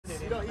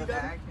don't. You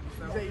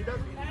say you don't.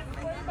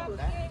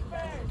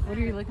 What are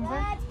you looking for?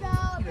 Let's go,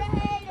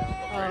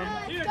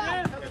 Patriots!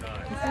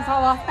 This is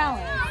all off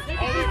balance.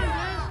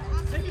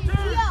 He's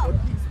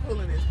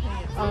pulling his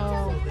pants.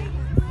 Oh.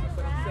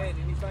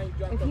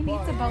 If he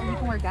needs a belt, he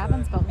can wear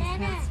Gavin's belt. His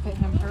pants fit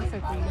him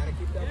perfectly.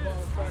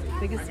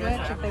 Biggest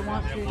switch if they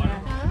want to.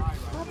 Yeah.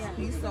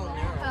 He's so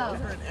narrow.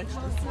 Her an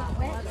extra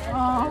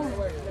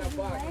Oh.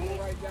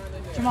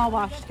 Jamal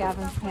washed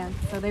Gavin's pants,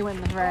 so they went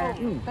in the red.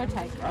 They're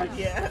tight.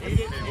 Yeah.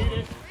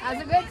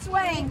 That's a good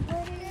swing.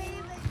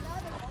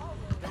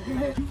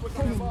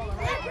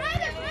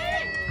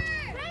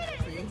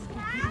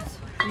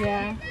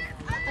 Yeah.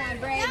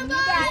 Braden, you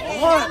got it.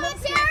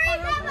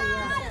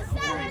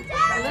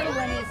 The little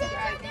one is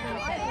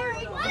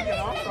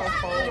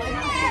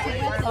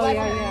Oh,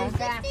 yeah, yeah.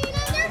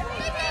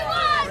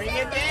 Bring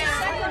it down.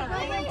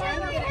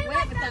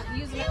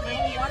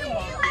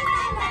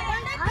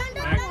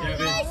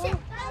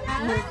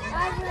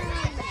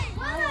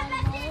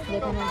 They're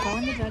going to go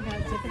in the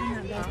dugout, dip it in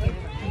that basket,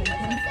 and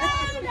then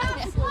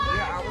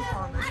Yeah, I was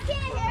on this. I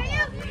can't hear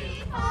you.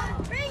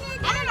 Bring it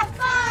down.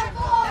 5,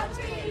 4,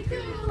 3, 2,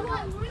 1.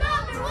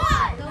 Number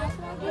 1.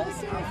 Go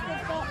see if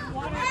they've got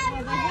water.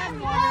 Well, they have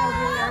water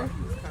over there.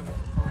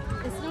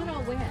 It's not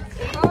all wet.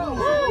 Oh.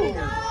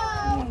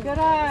 Good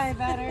eye,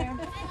 better.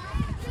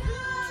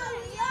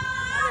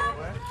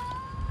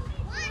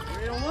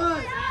 3 to 1.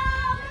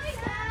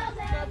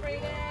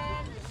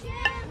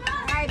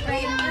 All right,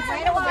 Braden,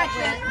 way to watch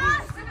it.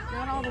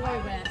 Not all the way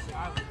wet.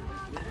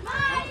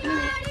 You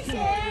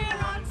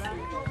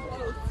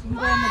can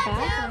go in the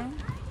bathroom,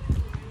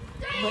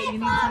 but you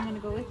need someone to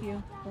go with you.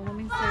 Well, let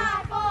me see.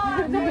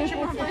 Make sure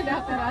we find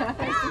out that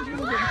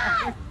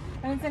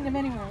I didn't send him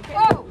anywhere. Okay.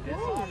 Oh!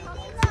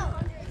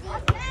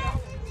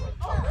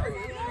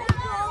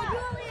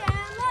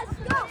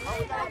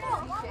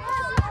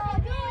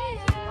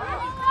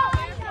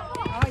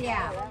 Oh,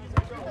 yeah.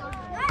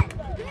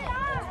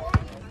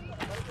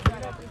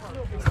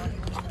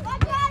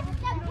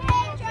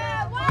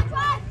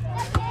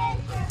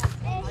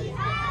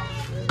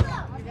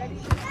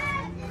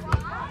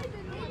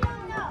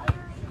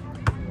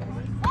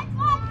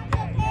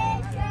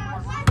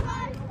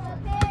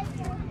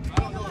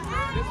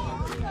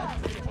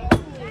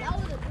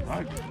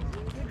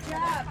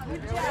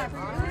 Good job.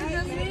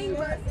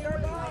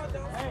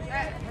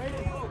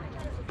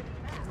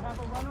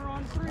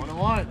 1 to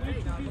 1.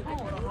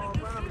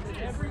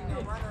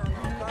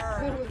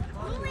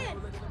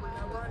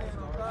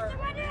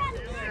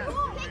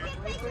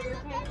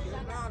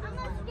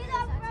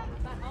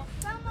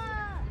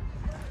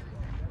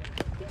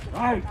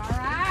 All right.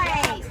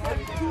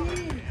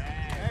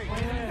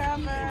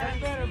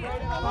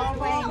 Ball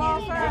playing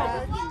is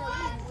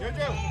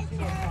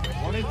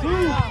 1 and 2.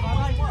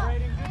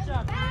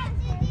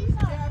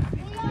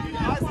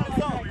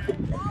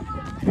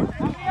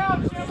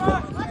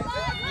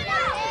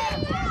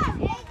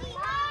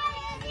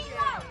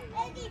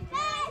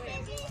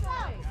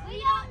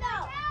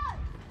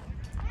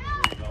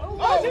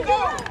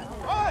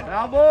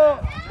 Bravo!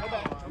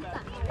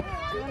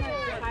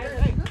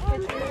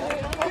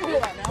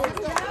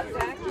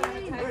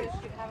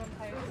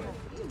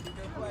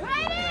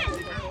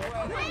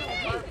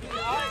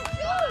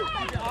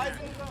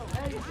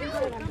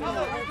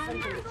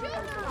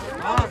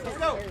 Let's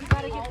go. You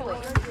gotta get the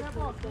weight.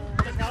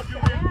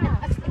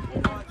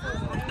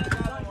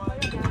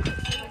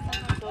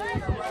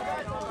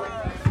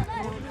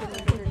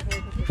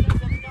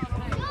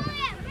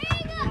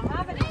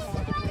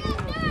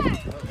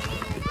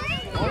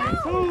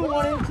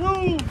 One and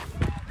two.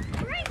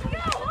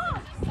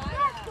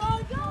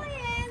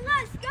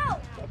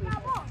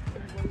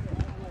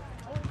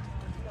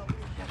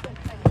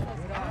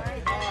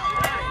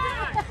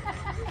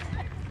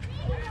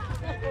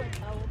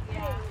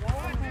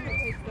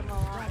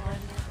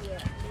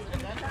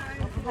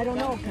 I don't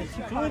know because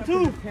she called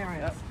her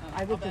parents.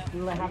 I would just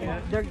have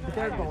them.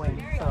 They're going,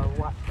 so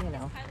what? You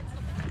know,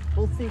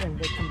 we'll see when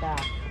they come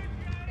back.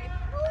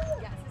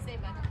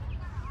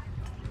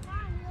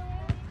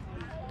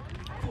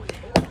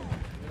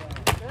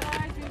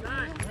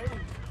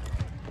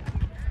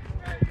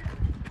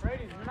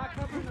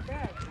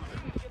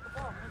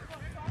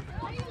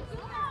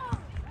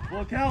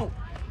 Look out!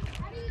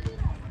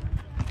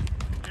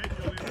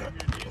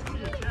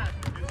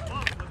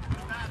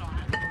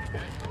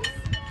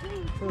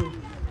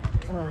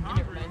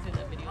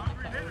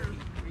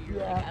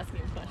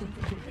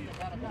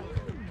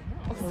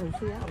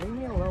 Yeah, leave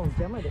me alone.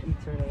 Gemma that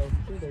eats her nails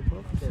too. They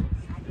both do.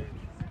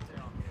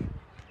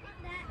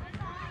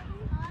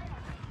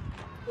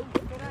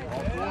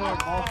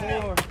 All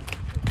four.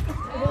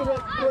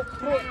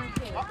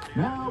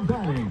 Now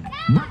batting,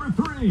 number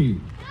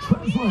 3,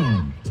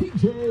 Treslin,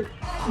 TJ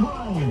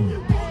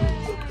Allen.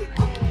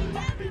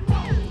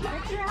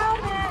 Put your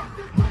helmet.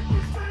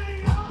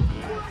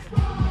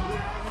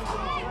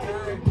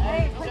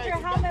 Hey, put your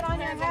helmet on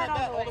your head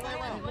all the way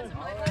around. Let's go.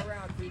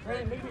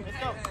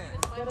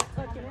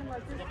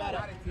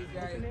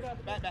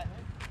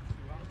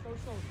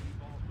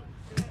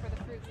 For the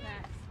fruit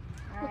snacks.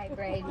 All right,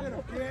 Braden. Keep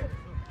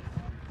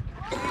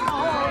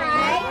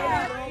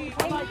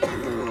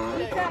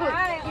that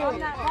eye on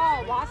that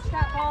ball. Watch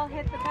that ball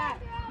hit the bat.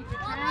 Keep your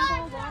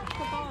triangle, watch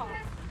the ball.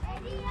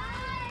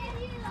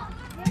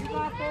 You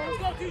got this. Let's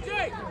go, TJ!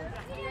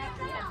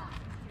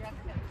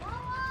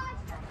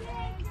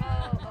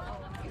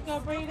 Go,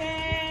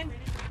 Braden.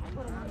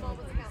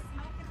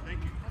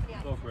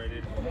 Go,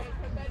 Braden.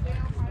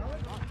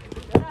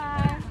 Good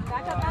eye.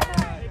 Back up, back up.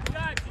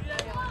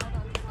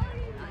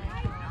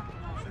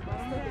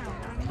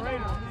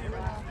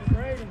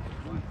 Braden.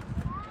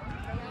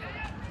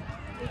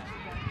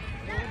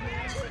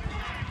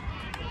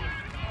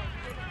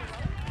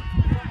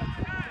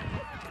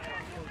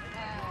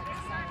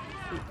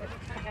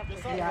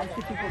 Yeah, I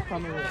see people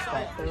coming with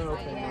stuff. They're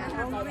open.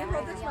 Let me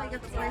hold this while I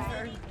get the boys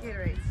their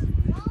Gatorades.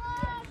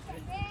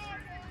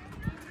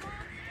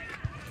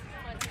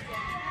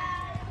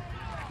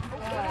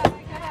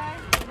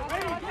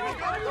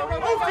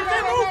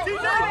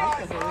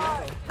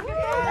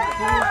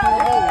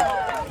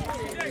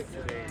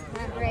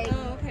 Not great.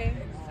 Oh, okay.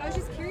 I was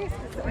just curious.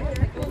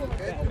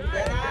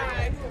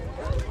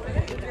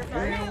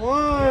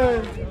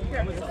 3-1.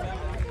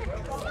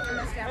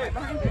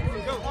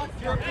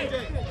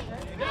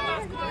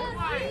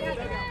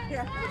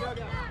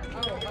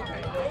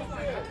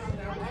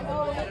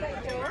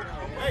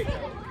 Hey,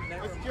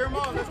 let's cheer them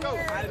on. Let's go.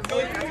 Let's go.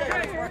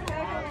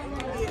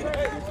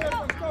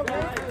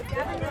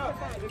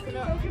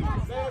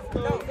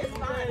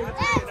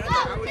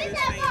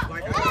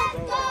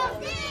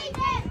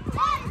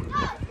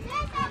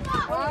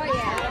 Oh,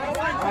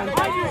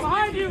 yeah.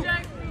 Behind you.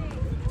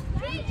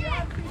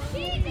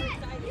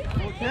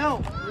 Full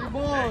count. 3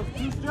 balls.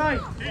 2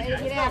 strikes. Ready to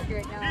get after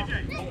it now.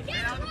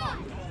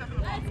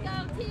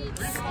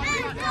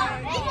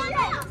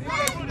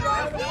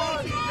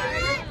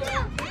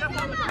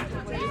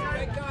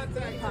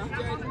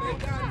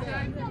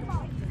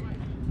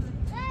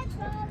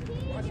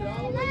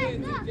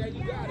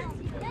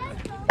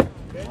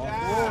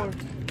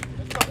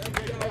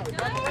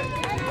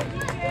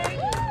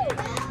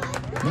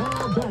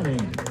 Now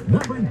batting,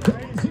 number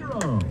 30,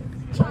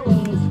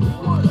 Charles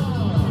Florida.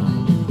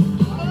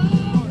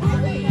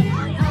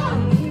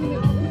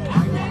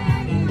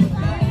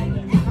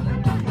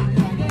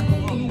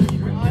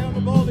 Eye on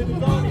the ball. They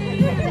was on it.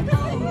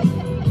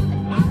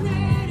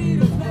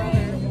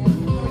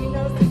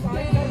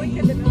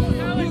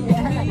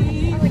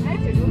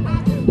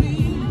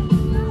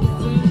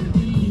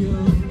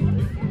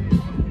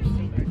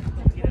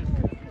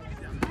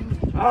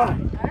 All right.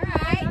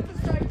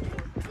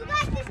 You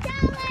got this,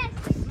 Dallas.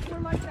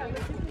 Come on,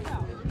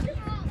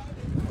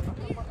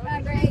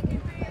 Greg.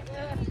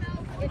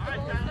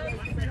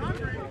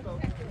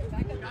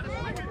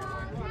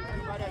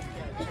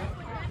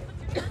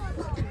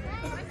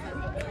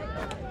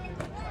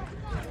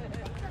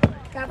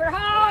 Cover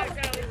home.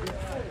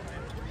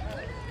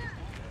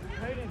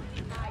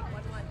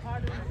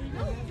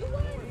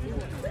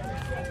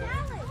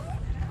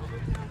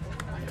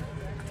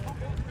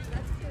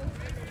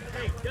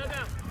 Hey,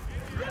 dugout.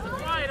 You got the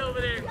quiet over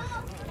there.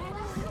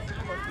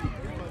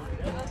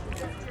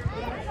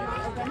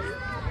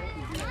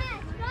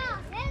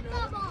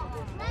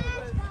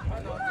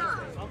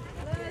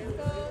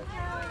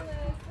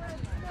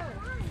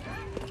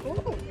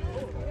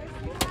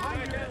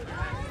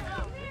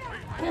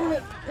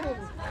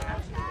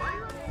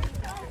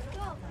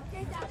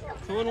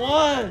 Two and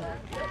one.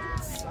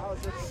 Now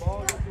it's just the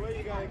ball gets away,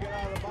 you gotta get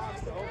out of the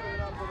box to open it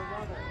up for the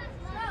runner.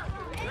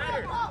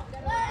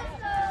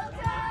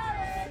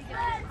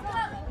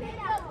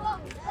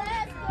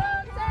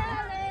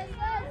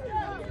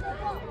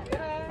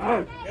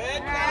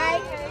 Good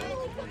night.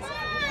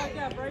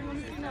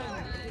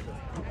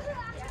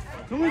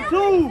 2 and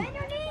 2.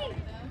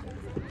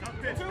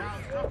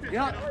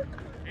 Yeah.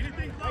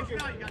 Anything close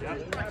now, you got to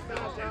swing it.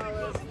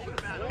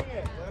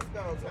 Let's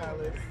go,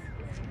 Tyler.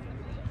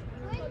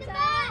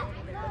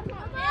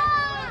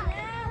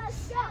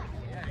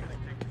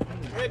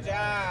 Good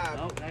job.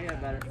 Nope, now you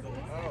got better.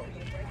 Oh.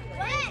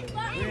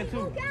 3 and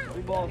 2.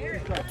 3 balls, 2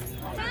 strikes.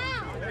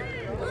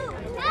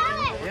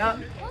 Yep.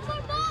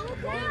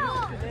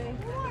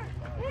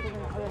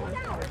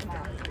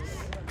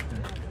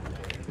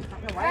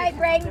 All right,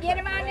 Braden, get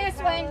him on this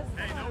one.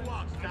 Hey, no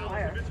walks,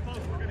 Tyler. If it's close,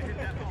 we're going to hit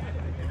that ball.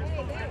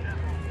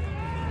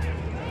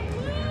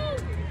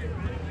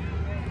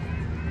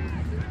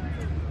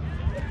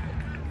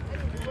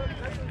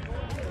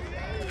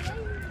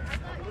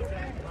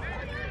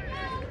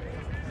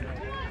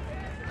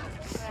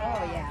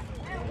 Oh, yeah.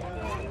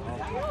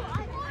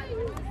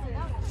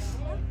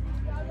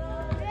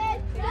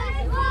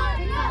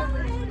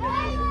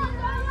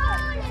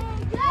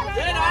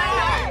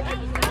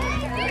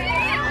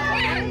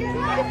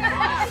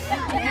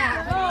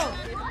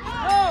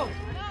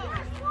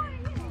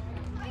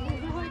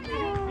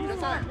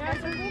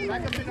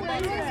 Back up in the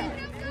box.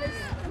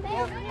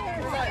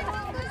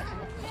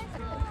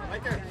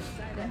 Right there.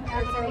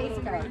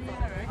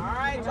 All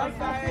right,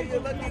 Josiah, you're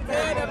looking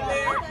good up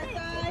there.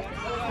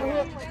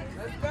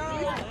 Let's go.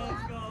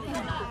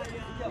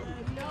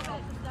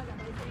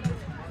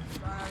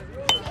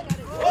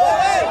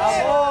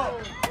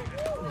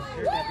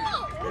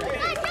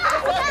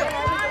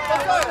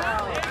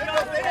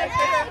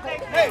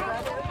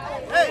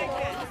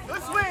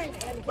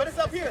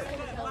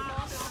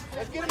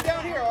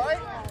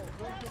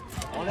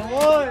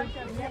 one.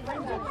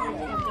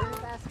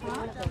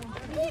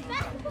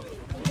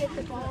 Hit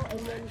the ball and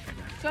then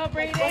Go,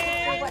 Brayden. wasn't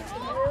sure what to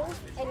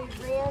do, and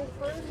he ran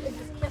first and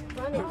just kept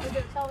running. And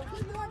they tell him,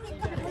 keep going,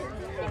 keep going.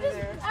 He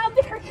just out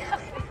there.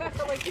 I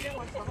felt like you didn't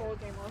watch the whole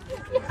game.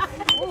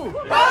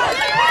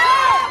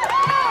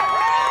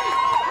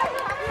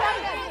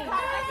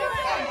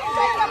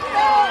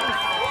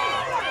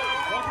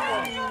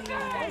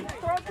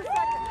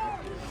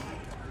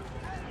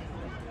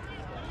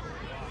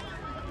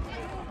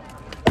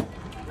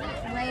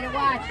 Way to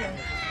watch it.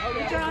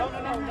 Good job.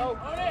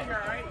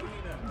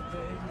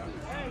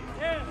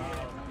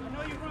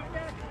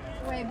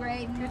 Way,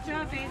 Braden. Good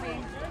job,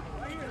 baby.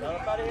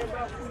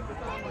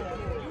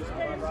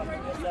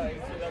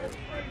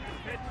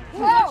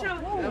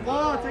 Whoa! That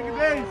ball, take your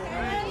base.